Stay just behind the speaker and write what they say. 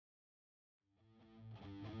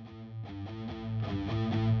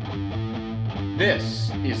This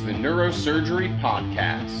is the Neurosurgery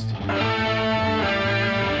Podcast.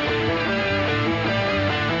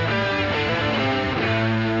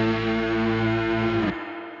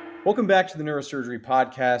 Welcome back to the Neurosurgery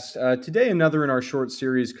Podcast. Today, another in our short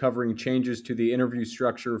series covering changes to the interview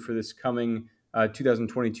structure for this coming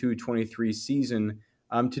 2022-23 season.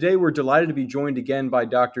 Today, we're delighted to be joined again by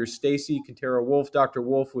Dr. Stacy Quintero-Wolf. Dr.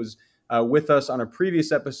 Wolf was with us on a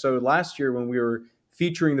previous episode last year when we were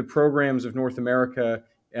featuring the programs of North America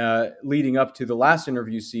leading up to the last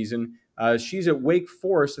interview season. She's at Wake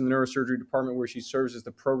Forest in the neurosurgery department where she serves as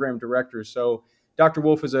the program director. So Dr.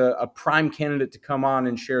 Wolf is a prime candidate to come on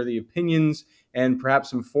and share the opinions and perhaps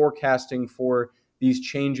some forecasting for these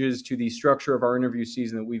changes to the structure of our interview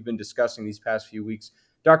season that we've been discussing these past few weeks.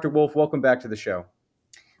 Dr. Wolf, welcome back to the show.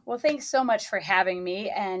 Well, thanks so much for having me.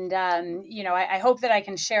 And, I hope that I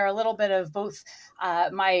can share a little bit of both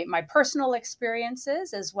my personal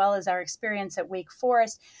experiences as well as our experience at Wake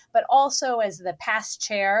Forest, but also as the past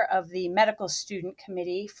chair of the Medical Student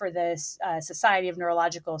Committee for the Society of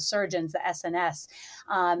Neurological Surgeons, the SNS.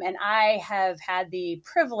 And I have had the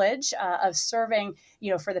privilege of serving,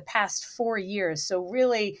 for the past 4 years. So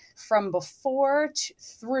really from before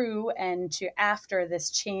through and to after this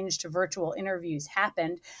change to virtual interviews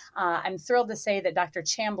happened. I'm thrilled to say that Dr.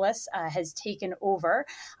 Chambliss has taken over,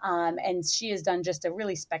 and she has done just a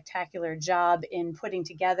really spectacular job in putting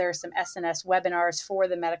together some SNS webinars for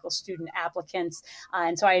the medical student applicants.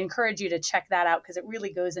 And so I encourage you to check that out because it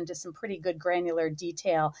really goes into some pretty good granular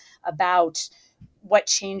detail about what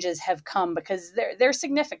changes have come because they're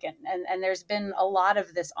significant and there's been a lot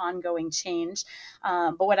of this ongoing change.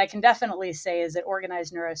 But what I can definitely say is that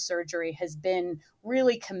Organized Neurosurgery has been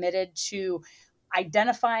really committed to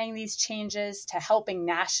identifying these changes, to helping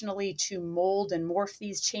nationally to mold and morph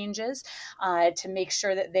these changes, to make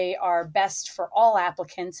sure that they are best for all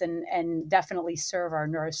applicants and definitely serve our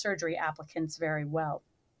neurosurgery applicants very well.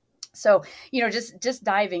 So, just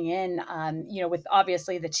diving in, with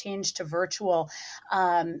obviously the change to virtual,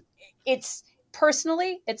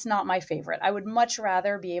 it's not my favorite. I would much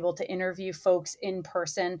rather be able to interview folks in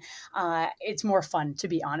person. It's more fun, to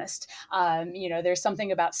be honest. There's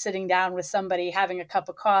something about sitting down with somebody, having a cup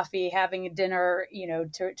of coffee, having a dinner,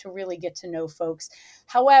 to really get to know folks.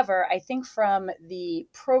 However, I think from the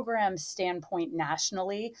program standpoint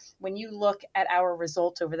nationally, when you look at our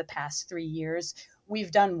results over the past 3 years,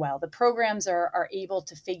 we've done well. The programs are able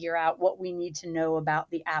to figure out what we need to know about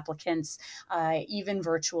the applicants, even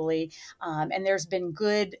virtually. And there's been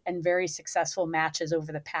good and very successful matches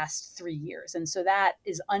over the past 3 years. And so that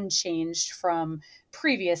is unchanged from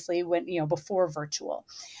previously when, before virtual.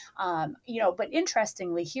 But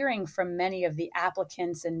interestingly, hearing from many of the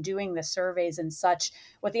applicants and doing the surveys and such,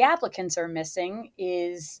 what the applicants are missing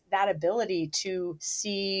is that ability to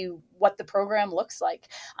see what the program looks like.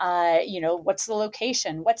 What's the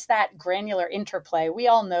location? What's that granular interplay? We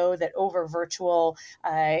all know that over virtual,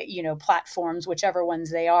 platforms, whichever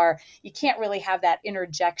ones they are, you can't really have that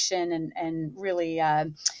interjection and really,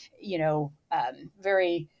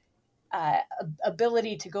 very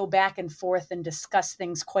ability to go back and forth and discuss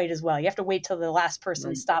things quite as well. You have to wait till the last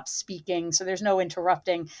person stops speaking. So there's no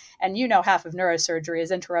interrupting. And half of neurosurgery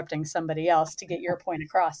is interrupting somebody else to get your point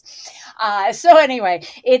across. So anyway,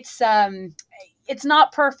 it's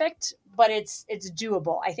not perfect, but it's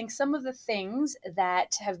doable. I think some of the things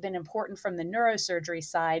that have been important from the neurosurgery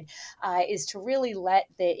side is to really let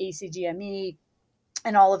the ACGME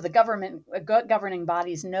and all of the governing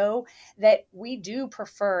bodies know that we do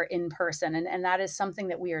prefer in person. And that is something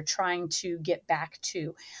that we are trying to get back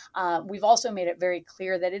to. We've also made it very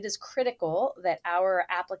clear that it is critical that our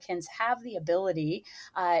applicants have the ability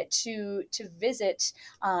to visit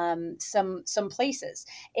some places.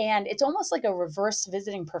 And it's almost like a reverse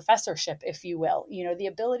visiting professorship, if you will, the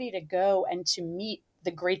ability to go and to meet the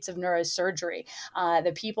greats of neurosurgery,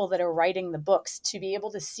 the people that are writing the books, to be able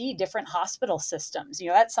to see different hospital systems.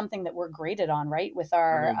 That's something that we're graded on, right? With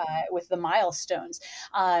our, with the milestones,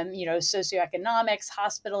 socioeconomics,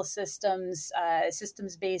 hospital systems,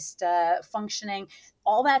 systems-based functioning,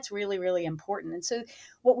 all that's really, really important. And so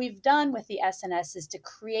what we've done with the SNS is to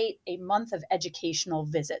create a month of educational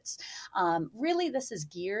visits. Really, this is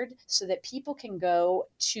geared so that people can go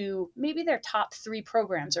to maybe their top 3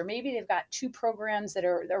 programs, or maybe they've got 2 programs that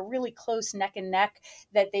are really close neck and neck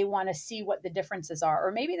that they want to see what the differences are.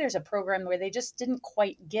 Or maybe there's a program where they just didn't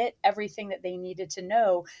quite get everything that they needed to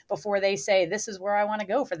know before they say, this is where I want to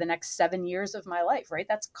go for the next 7 years of my life, right?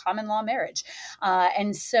 That's common law marriage.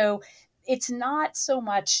 And so it's not so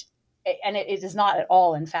much and it is not at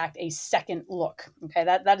all, in fact, a second look. Okay,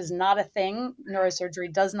 that is not a thing.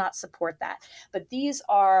 Neurosurgery does not support that. But these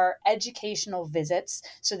are educational visits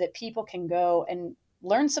so that people can go and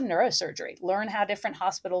learn some neurosurgery, learn how different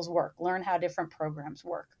hospitals work, learn how different programs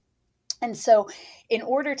work. And so, in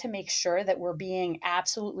order to make sure that we're being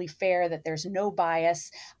absolutely fair, that there's no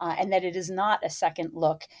bias, and that it is not a second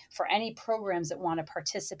look for any programs that want to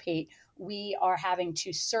participate, we are having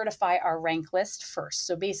to certify our rank list first.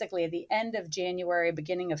 So, basically, at the end of January,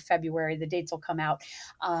 beginning of February, the dates will come out.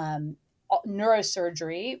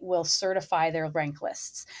 Neurosurgery will certify their rank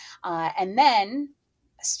lists. And then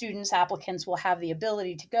students, applicants will have the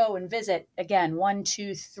ability to go and visit, again, 1,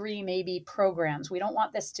 2, 3, maybe programs. We don't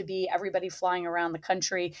want this to be everybody flying around the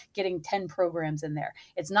country getting 10 programs in there.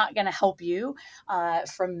 It's not going to help you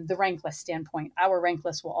from the rank list standpoint. Our rank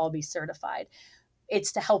list will all be certified.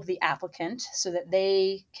 It's to help the applicant so that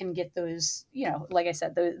they can get those, like I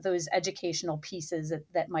said, those educational pieces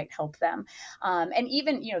that might help them. And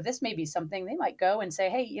even, this may be something they might go and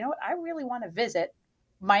say, hey, you know what, I really want to visit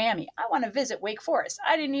Miami. I want to visit Wake Forest.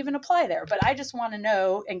 I didn't even apply there, but I just want to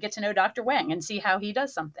know and get to know Dr. Wang and see how he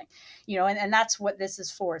does something, and that's what this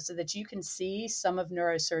is for, so that you can see some of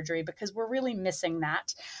neurosurgery, because we're really missing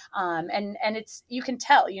that. And it's, you can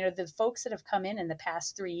tell, the folks that have come in the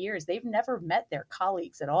past 3 years, they've never met their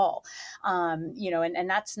colleagues at all. And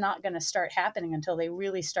that's not going to start happening until they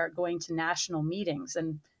really start going to national meetings.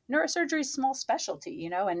 And neurosurgery is a small specialty,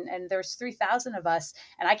 and there's 3,000 of us,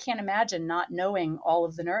 and I can't imagine not knowing all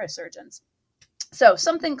of the neurosurgeons. So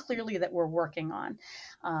something clearly that we're working on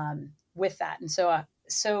with that. And so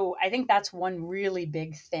I think that's one really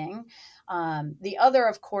big thing. The other,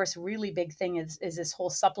 of course, really big thing is this whole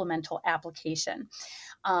supplemental application.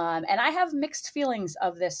 And I have mixed feelings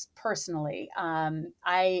of this personally.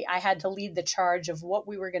 I had to lead the charge of what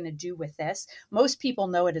we were going to do with this. Most people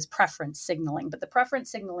know it as preference signaling, but the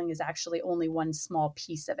preference signaling is actually only one small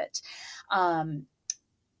piece of it.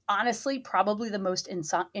 Honestly, probably the most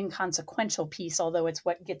inconsequential piece, although it's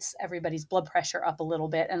what gets everybody's blood pressure up a little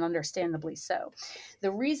bit, and understandably so.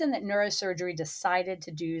 The reason that neurosurgery decided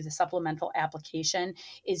to do the supplemental application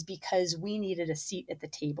is because we needed a seat at the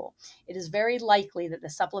table. It is very likely that the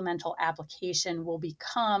supplemental application will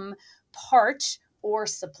become part or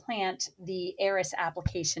supplant the ARIS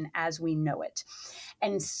application as we know it.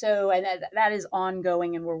 And so, and that is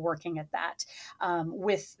ongoing, and we're working at that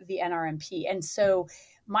with the NRMP. And so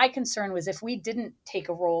my concern was, if we didn't take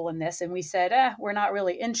a role in this and we said, we're not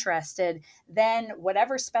really interested, then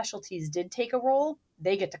whatever specialties did take a role,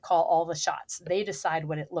 they get to call all the shots. They decide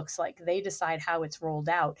what it looks like. They decide how it's rolled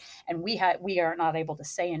out. And we are not able to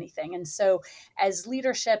say anything. And so as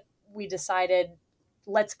leadership, we decided,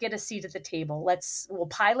 let's get a seat at the table. We'll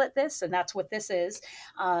pilot this, and that's what this is,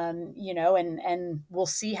 and we'll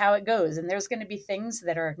see how it goes. And there's going to be things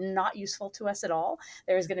that are not useful to us at all.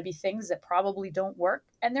 There's going to be things that probably don't work,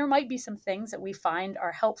 and there might be some things that we find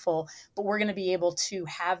are helpful, but we're going to be able to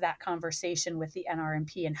have that conversation with the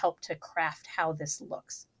NRMP and help to craft how this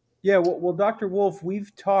looks. Yeah, well, Dr. Wolf,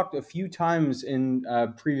 we've talked a few times in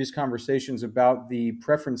previous conversations about the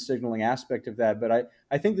preference signaling aspect of that, but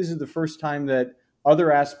I think this is the first time that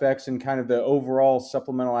other aspects and kind of the overall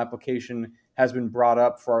supplemental application has been brought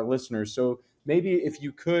up for our listeners. So maybe if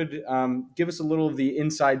you could give us a little of the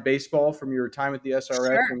inside baseball from your time at the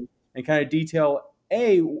SRS. Sure. and kind of detail,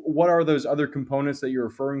 what are those other components that you're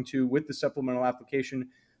referring to with the supplemental application?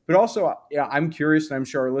 But also, I'm curious, and I'm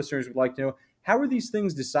sure our listeners would like to know, how are these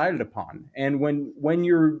things decided upon? And when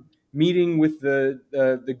you're meeting with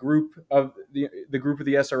the group of the group of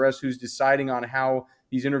the SRS who's deciding on how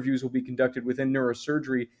these interviews will be conducted within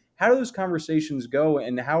neurosurgery, how do those conversations go,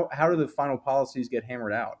 and how do the final policies get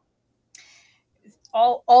hammered out?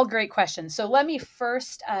 All great questions. So let me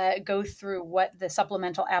first go through what the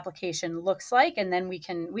supplemental application looks like, and then we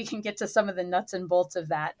can get to some of the nuts and bolts of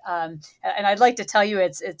that. And I'd like to tell you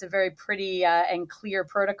it's a very pretty and clear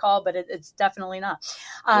protocol, but it's definitely not.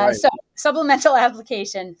 Right. So supplemental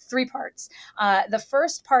application, 3 parts. The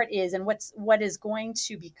first part is, and what is going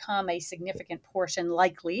to become a significant portion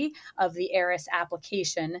likely of the ARIS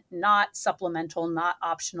application, not supplemental, not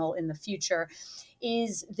optional in the future,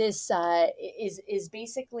 is this is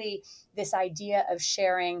basically this idea of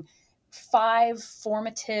sharing 5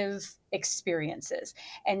 formative experiences.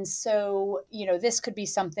 And so, this could be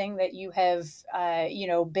something that you have,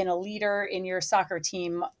 been a leader in your soccer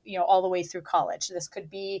team, all the way through college. This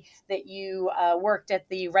could be that you worked at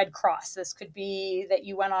the Red Cross. This could be that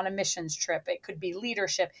you went on a missions trip. It could be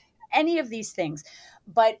leadership. any of these things.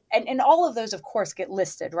 But and all of those, of course, get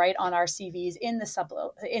listed right on our CVs in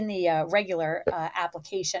the regular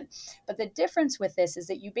application. But the difference with this is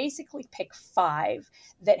that you basically pick 5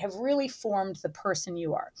 that have really formed the person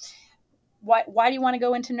you are. Why do you want to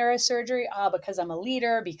go into neurosurgery? Because I'm a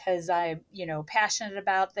leader, because I'm, passionate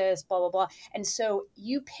about this, blah, blah, blah. And so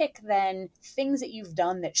you pick then things that you've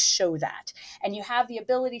done that show that. And you have the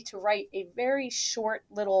ability to write a very short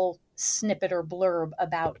little snippet or blurb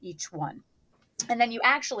about each one. And then you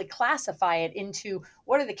actually classify it into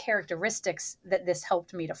what are the characteristics that this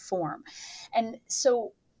helped me to form. And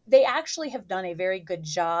so they actually have done a very good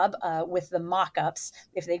job with the mock-ups,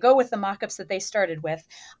 if they go with the mock-ups that they started with,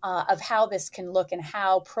 of how this can look and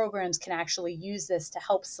how programs can actually use this to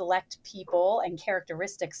help select people and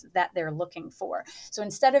characteristics that they're looking for. So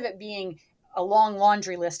instead of it being a long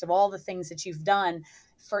laundry list of all the things that you've done,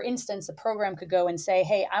 for instance, a program could go and say,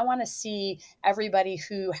 hey, I want to see everybody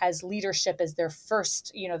who has leadership as their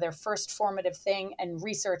first formative thing and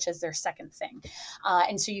research as their second thing.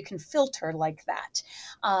 And so you can filter like that.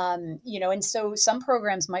 And so some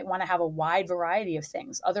programs might want to have a wide variety of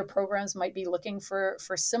things. Other programs might be looking for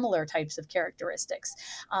similar types of characteristics.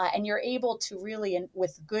 And you're able to really,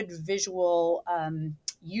 with good visual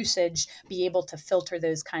usage, be able to filter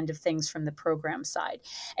those kind of things from the program side.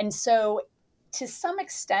 And so to some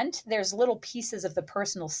extent, there's little pieces of the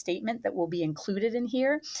personal statement that will be included in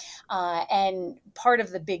here. And part of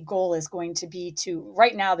the big goal is going to be to,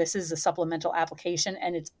 right now, this is a supplemental application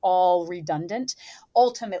and it's all redundant.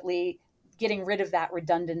 Ultimately, getting rid of that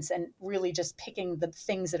redundance and really just picking the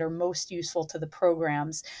things that are most useful to the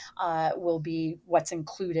programs will be what's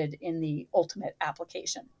included in the ultimate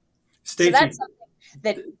application. Stacey. So that's something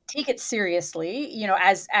that take it seriously,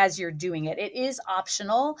 as you're doing it. It is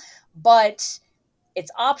optional, but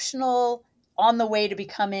it's optional on the way to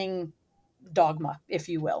becoming dogma, if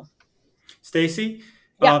you will. Stacey,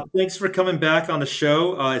 Yeah. Thanks for coming back on the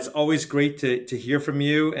show. It's always great to hear from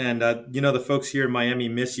you. And, the folks here in Miami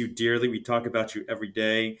miss you dearly. We talk about you every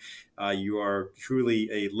day. You are truly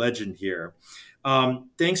a legend here.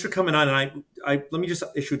 Thanks for coming on. And let me just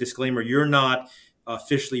issue a disclaimer. You're not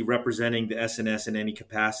officially representing the SNS in any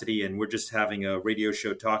capacity, and we're just having a radio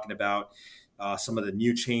show talking about some of the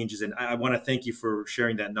new changes. And I want to thank you for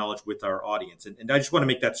sharing that knowledge with our audience. And I just want to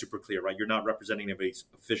make that super clear, right? You're not representing anybody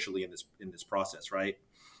officially in this process, right?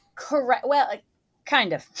 Correct. Well,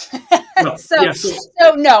 kind of. No. So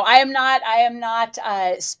no, I am not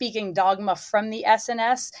speaking dogma from the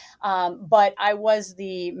SNS, but I was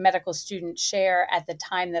the medical student chair at the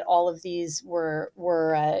time that all of these were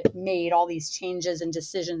made, all these changes and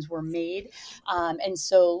decisions were made. And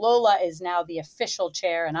so Lola is now the official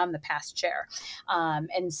chair and I'm the past chair.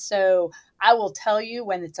 And so I will tell you,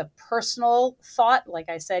 when it's a personal thought, like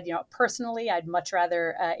I said, personally, I'd much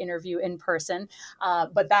rather interview in person,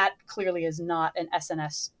 but that clearly is not an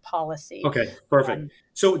SNS policy. Okay, perfect.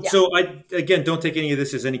 So I, again, don't take any of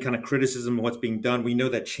this as any kind of criticism of what's being done. We know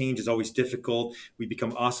that change is always difficult. We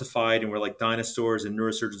become ossified and we're like dinosaurs, and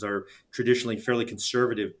neurosurgeons are traditionally fairly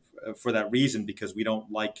conservative for that reason, because we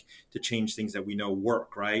don't like to change things that we know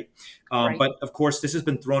work, right? Right. But of course, this has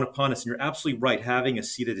been thrown upon us, and you're absolutely right, having a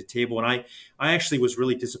seat at the table. And I actually was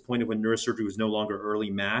really disappointed when neurosurgery was no longer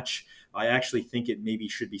early match. I actually think it maybe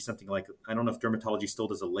should be something like, I don't know if dermatology still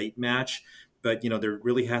does a late match, but there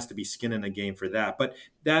really has to be skin in the game for that. But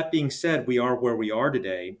that being said, we are where we are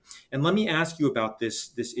today. And let me ask you about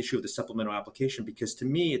this issue of the supplemental application, because to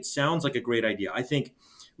me, it sounds like a great idea. I think,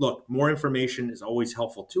 look, more information is always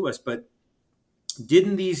helpful to us, but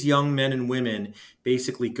didn't these young men and women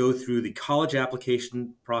basically go through the college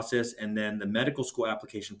application process and then the medical school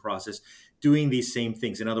application process doing these same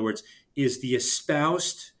things? In other words, is the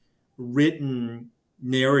espoused written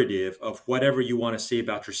narrative of whatever you want to say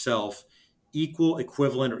about yourself equal,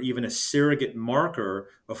 equivalent, or even a surrogate marker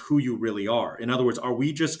of who you really are? In other words, are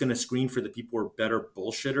we just going to screen for the people who are better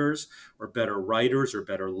bullshitters or better writers or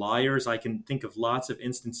better liars? I can think of lots of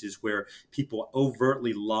instances where people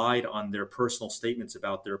overtly lied on their personal statements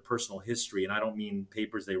about their personal history. And I don't mean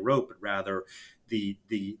papers they wrote, but rather the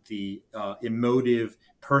emotive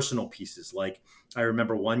personal pieces. Like, I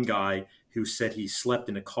remember one guy who said he slept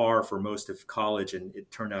in a car for most of college, and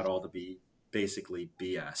it turned out all to be basically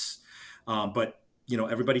BS. But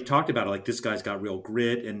everybody talked about it like, this guy's got real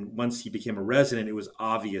grit. And once he became a resident, it was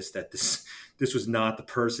obvious that this was not the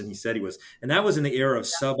person he said he was. And that was in the era of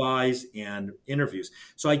sub-Is and interviews.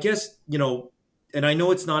 So I guess, and I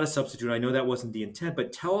know it's not a substitute. I know that wasn't the intent,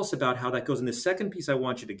 but tell us about how that goes. And the second piece I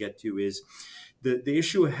want you to get to is the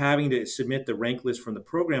issue of having to submit the rank list from the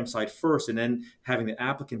program side first, and then having the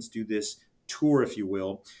applicants do this tour, if you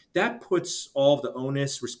will, that puts all of the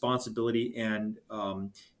onus, responsibility, and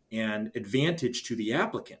advantage to the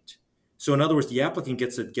applicant. So in other words, the applicant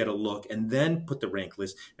gets to get a look and then put the rank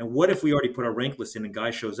list. And what if we already put our rank list in and a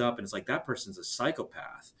guy shows up and it's like, that person's a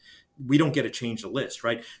psychopath? We don't get to change the list,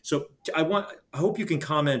 right? So I hope you can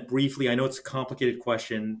comment briefly. I know it's a complicated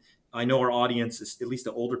question. I know our audience, at least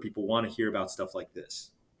the older people, want to hear about stuff like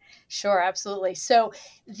this. Sure, absolutely. So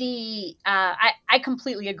I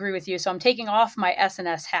completely agree with you. So I'm taking off my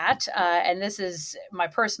SNS hat, and this is my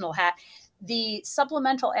personal hat. The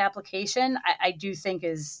supplemental application, I do think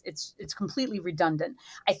it's completely redundant.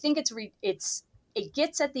 I think it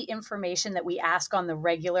gets at the information that we ask on the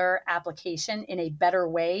regular application in a better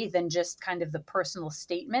way than just kind of the personal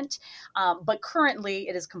statement. But currently,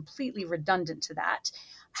 it is completely redundant to that.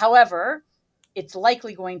 However, it's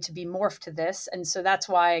likely going to be morphed to this. And so that's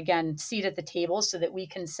why, again, seat at the table so that we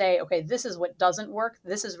can say, okay, this is what doesn't work.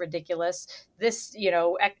 This is ridiculous. This,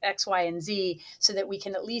 X, Y, and Z, so that we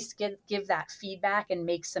can at least give that feedback and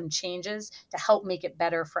make some changes to help make it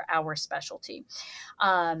better for our specialty.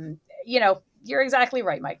 You're exactly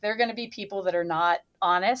right, Mike. There are going to be people that are not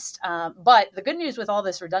honest. But the good news with all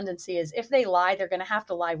this redundancy is if they lie, they're going to have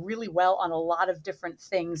to lie really well on a lot of different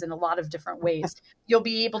things in a lot of different ways. You'll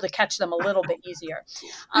be able to catch them a little bit easier.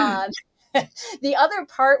 The other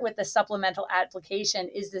part with the supplemental application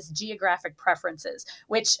is this geographic preferences,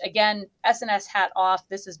 which again, SNS hat off.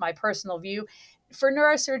 This is my personal view. For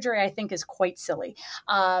neurosurgery, I think is quite silly.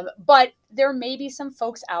 But there may be some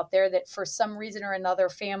folks out there that for some reason or another,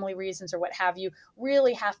 family reasons or what have you,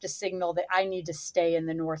 really have to signal that I need to stay in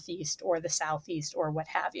the Northeast or the Southeast or what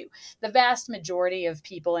have you. The vast majority of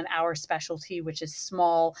people in our specialty, which is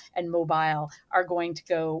small and mobile, are going to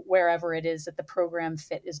go wherever it is that the program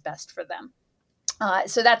fit is best for them.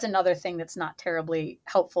 So that's another thing that's not terribly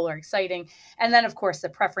helpful or exciting. And then, of course, the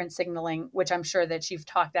preference signaling, which I'm sure that you've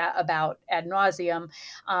talked about ad nauseum.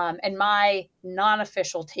 And my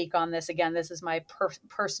non-official take on this, again, this is my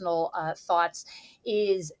personal thoughts,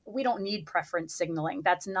 is we don't need preference signaling.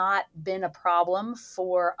 That's not been a problem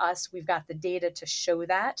for us. We've got the data to show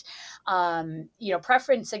that.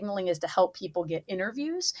 Preference signaling is to help people get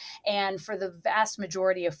interviews. And for the vast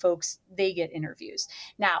majority of folks, they get interviews.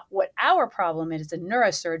 Now, what our problem is in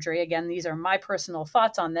neurosurgery, again, these are my personal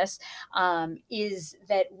thoughts on this, is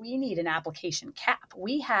that we need an application cap.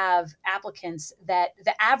 We have applicants that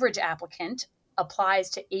the average applicant applies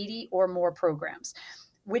to 80 or more programs,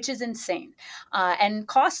 which is insane and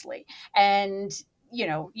costly. And you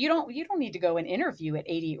don't need to go and interview at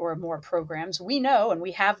 80 or more programs. We know, and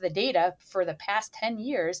we have the data for the past 10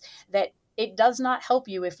 years, that it does not help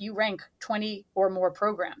you if you rank 20 or more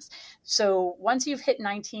programs. So once you've hit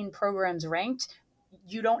 19 programs ranked,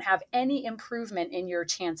 you don't have any improvement in your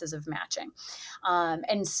chances of matching.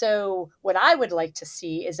 And so what I would like to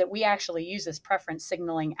see is that we actually use this preference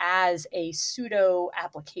signaling as a pseudo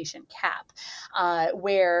application cap,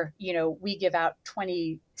 where, we give out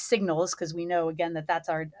 20 signals because we know, again, that's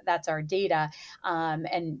our data,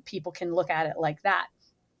 and people can look at it like that.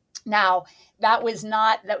 Now, that was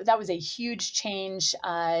a huge change.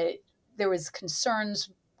 There was concerns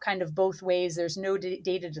kind of both ways. There's no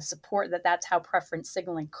data to support that that's how preference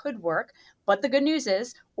signaling could work. But the good news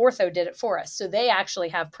is Ortho did it for us. So they actually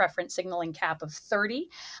have preference signaling cap of 30,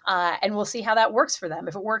 and we'll see how that works for them.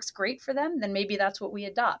 If it works great for them, then maybe that's what we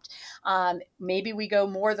adopt. Maybe we go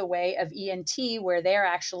more the way of ENT, where they're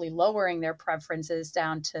actually lowering their preferences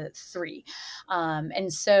down to 3.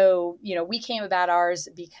 And so, we came about ours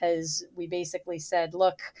because we basically said,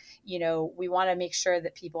 look, we want to make sure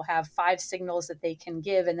that people have 5 signals that they can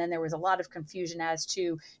give. And then there was a lot of confusion as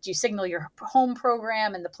to, do you signal your home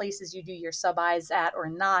program and the places you do your sub-Is at or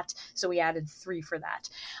not? So we added 3 for that.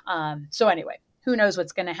 So anyway, who knows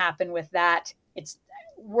what's going to happen with that?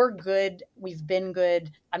 We're good. We've been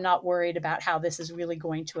good. I'm not worried about how this is really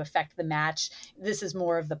going to affect the match. This is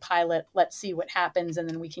more of the pilot. Let's see what happens. And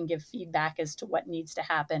then we can give feedback as to what needs to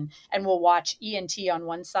happen. And we'll watch ENT on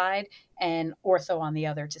one side and ortho on the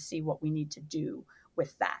other to see what we need to do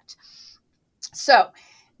with that. So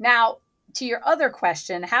now, to your other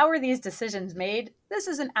question, how are these decisions made? This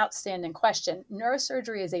is an outstanding question.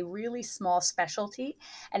 Neurosurgery is a really small specialty.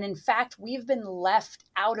 And in fact, we've been left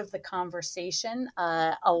out of the conversation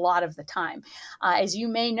a lot of the time. As you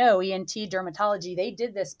may know, ENT dermatology, they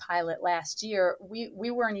did this pilot last year. We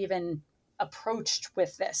weren't even approached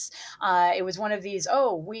with this. It was one of these,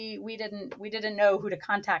 we didn't know who to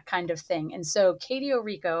contact kind of thing. And so Katie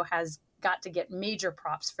Orico has got to get major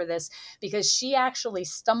props for this, because she actually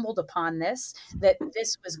stumbled upon this, that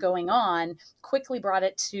this was going on, quickly brought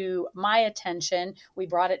it to my attention. We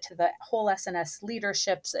brought it to the whole SNS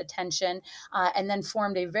leadership's attention, and then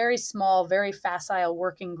formed a very small, very facile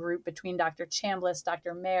working group between Dr. Chambliss,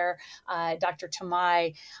 Dr. Mayer, Dr.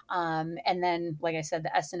 Tomei, and then, like I said,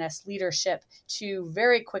 the SNS leadership, to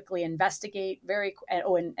very quickly investigate,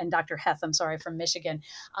 and Dr. Heth, I'm sorry, from Michigan,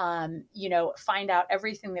 find out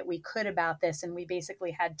everything that we could about this. And we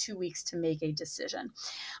basically had 2 weeks to make a decision.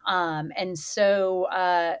 And so,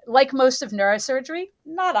 like most of neurosurgery,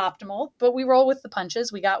 not optimal, but we roll with the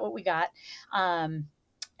punches. We got what we got.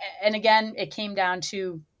 And again, it came down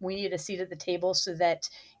to, we need a seat at the table, so that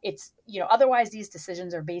it's, otherwise these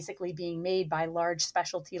decisions are basically being made by large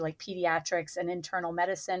specialty like pediatrics and internal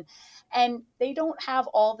medicine, and they don't have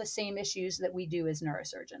all the same issues that we do as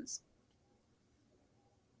neurosurgeons.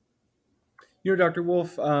 Dr.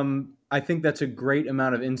 Wolf, I think that's a great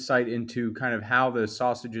amount of insight into kind of how the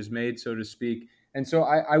sausage is made, so to speak. And so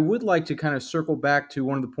I would like to kind of circle back to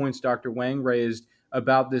one of the points Dr. Wang raised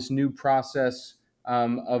about this new process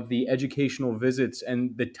of the educational visits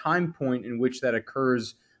and the time point in which that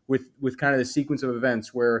occurs with kind of the sequence of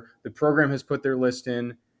events where the program has put their list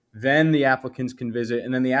in, then the applicants can visit,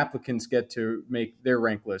 and then the applicants get to make their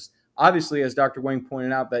rank list. Obviously, as Dr. Wang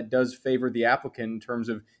pointed out, that does favor the applicant in terms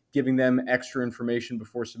of giving them extra information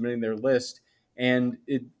before submitting their list. And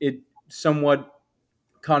it somewhat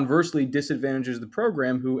conversely disadvantages the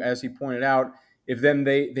program, who, as he pointed out, if then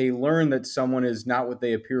they learn that someone is not what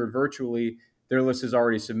they appeared virtually, their list is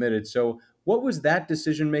already submitted. So what was that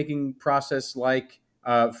decision-making process like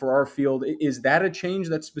for our field? Is that a change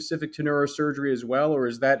that's specific to neurosurgery as well, or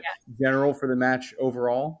is that general for the match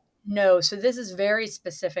overall? No, so this is very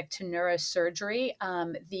specific to neurosurgery.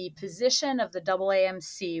 The position of the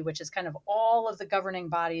AAMC, which is kind of all of the governing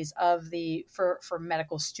bodies of for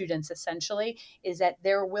medical students, essentially, is that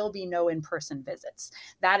there will be no in-person visits.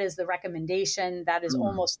 That is the recommendation. That is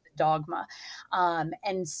almost the dogma.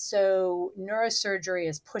 And so neurosurgery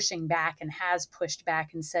is pushing back and has pushed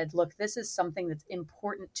back and said, look, this is something that's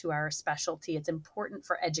important to our specialty. It's important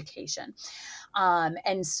for education.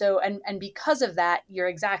 And because of that, you're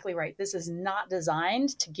exactly right. This is not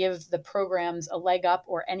designed to give the programs a leg up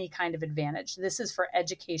or any kind of advantage. This is for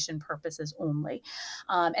education purposes only.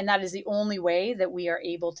 And that is the only way that we are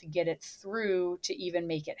able to get it through to even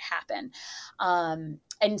make it happen.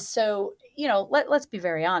 And so, let's be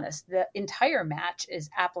very honest. The entire match is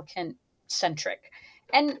applicant centric,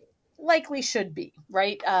 and likely should be,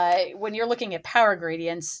 right? When you're looking at power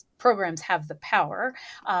gradients, programs have the power,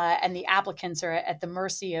 and the applicants are at the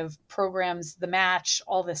mercy of programs, the match,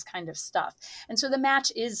 all this kind of stuff. And so the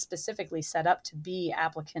match is specifically set up to be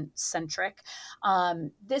applicant centric.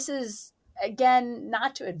 This is, again,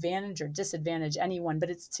 not to advantage or disadvantage anyone,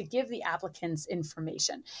 but it's to give the applicants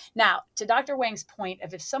information. Now, to Dr. Wang's point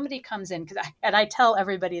of, if somebody comes in, and I tell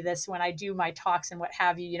everybody this when I do my talks and what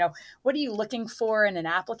have you, what are you looking for in an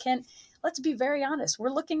applicant? Let's be very honest.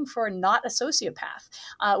 We're looking for not a sociopath.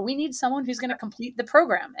 We need someone who's going to complete the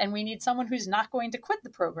program, and we need someone who's not going to quit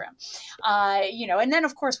the program. And then,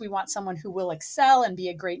 of course, we want someone who will excel and be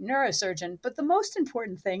a great neurosurgeon. But the most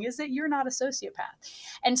important thing is that you're not a sociopath.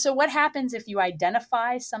 And so what happens if you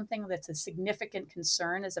identify something that's a significant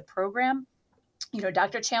concern as a program?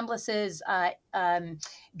 Dr. Chambliss's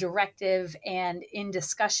directive, and in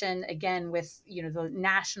discussion again with the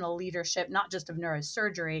national leadership, not just of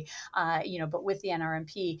neurosurgery, but with the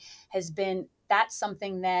NRMP, has been, that's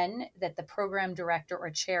something then that the program director or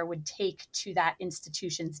chair would take to that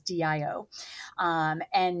institution's DIO,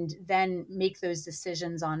 and then make those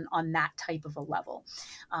decisions on that type of a level,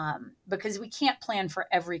 because we can't plan for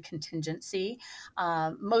every contingency.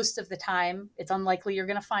 Most of the time, it's unlikely you're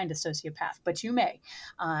going to find a sociopath, but you may.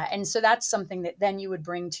 And so that's something that then you would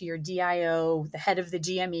bring to your DIO, the head of the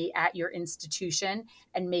GME at your institution,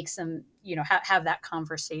 and make some, have that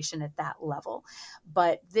conversation at that level.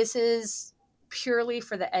 But this is purely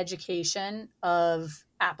for the education of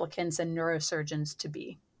applicants and neurosurgeons to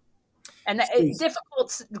be. And it's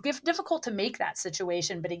difficult to make that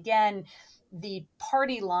situation. But again, the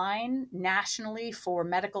party line nationally for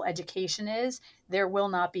medical education is there will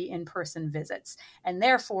not be in-person visits. And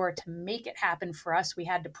therefore, to make it happen for us, we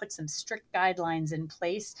had to put some strict guidelines in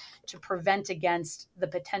place to prevent against the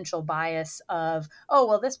potential bias of, oh,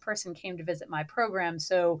 well, this person came to visit my program,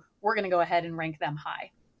 so we're going to go ahead and rank them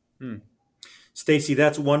high. Stacy,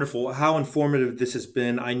 that's wonderful. How informative this has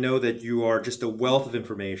been. I know that you are just a wealth of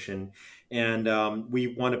information. And we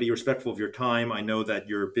want to be respectful of your time. I know that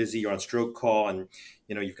you're busy, you're on stroke call, and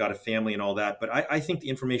you've got a family and all that. But I think the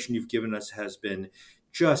information you've given us has been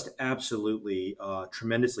just absolutely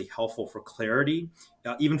tremendously helpful for clarity,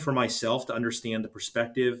 even for myself to understand the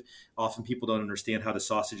perspective. Often people don't understand how the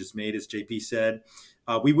sausage is made, as JP said.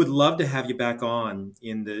 We would love to have you back on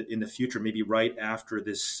in the future, maybe right after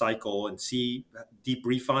this cycle, and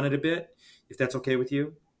debrief on it a bit, if that's okay with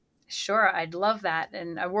you. Sure, I'd love that.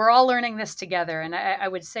 And we're all learning this together. And I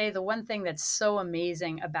would say the one thing that's so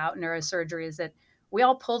amazing about neurosurgery is that we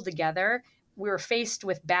all pulled together. We were faced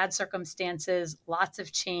with bad circumstances, lots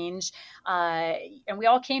of change, and we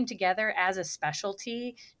all came together as a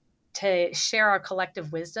specialty to share our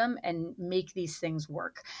collective wisdom and make these things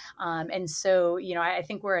work. And so, I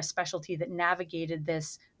think we're a specialty that navigated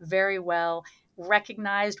this very well,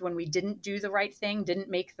 recognized when we didn't do the right thing, didn't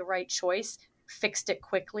make the right choice, fixed it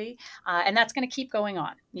quickly. And that's going to keep going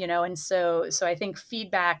on, and so I think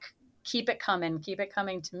feedback, keep it coming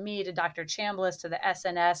to me, to Dr. Chambliss, to the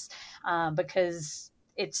SNS, because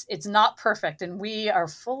it's not perfect, and we are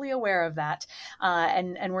fully aware of that.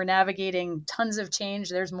 And we're navigating tons of change.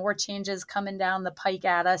 There's more changes coming down the pike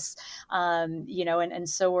at us, and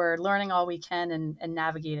so we're learning all we can and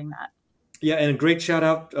navigating that. Yeah, and a great shout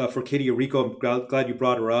out for Katie Arrico. I'm glad you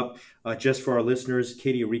brought her up. Just for our listeners,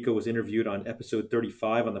 Katie Arrico was interviewed on episode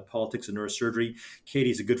 35 on the politics of neurosurgery.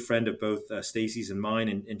 Katie's a good friend of both Stacy's and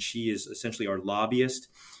mine, and she is essentially our lobbyist.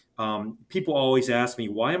 People always ask me,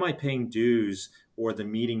 why am I paying dues or the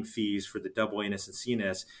meeting fees for the AANS and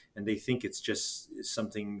CNS? And they think it's just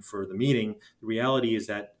something for the meeting. The reality is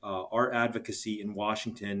that our advocacy in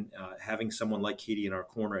Washington, having someone like Katie in our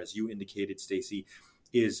corner, as you indicated, Stacy,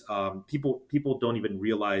 is people don't even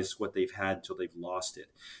realize what they've had until they've lost it.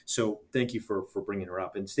 So thank you for bringing her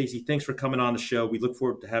up. And Stacy, thanks for coming on the show. We look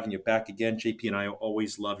forward to having you back again. JP and I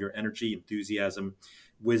always love your energy, enthusiasm,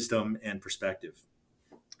 wisdom, and perspective.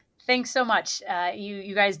 Thanks so much.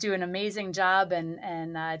 You guys do an amazing job, and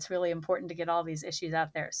it's really important to get all these issues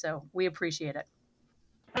out there. So we appreciate it.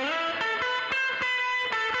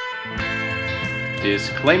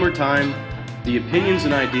 Disclaimer time. The opinions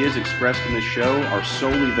and ideas expressed in this show are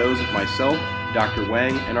solely those of myself, Dr.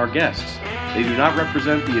 Wang, and our guests. They do not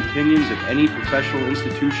represent the opinions of any professional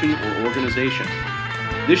institution or organization.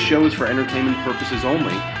 This show is for entertainment purposes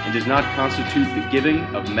only and does not constitute the giving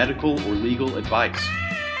of medical or legal advice.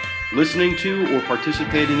 Listening to or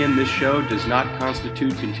participating in this show does not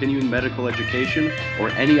constitute continuing medical education or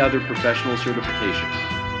any other professional certification.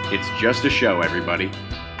 It's just a show, everybody.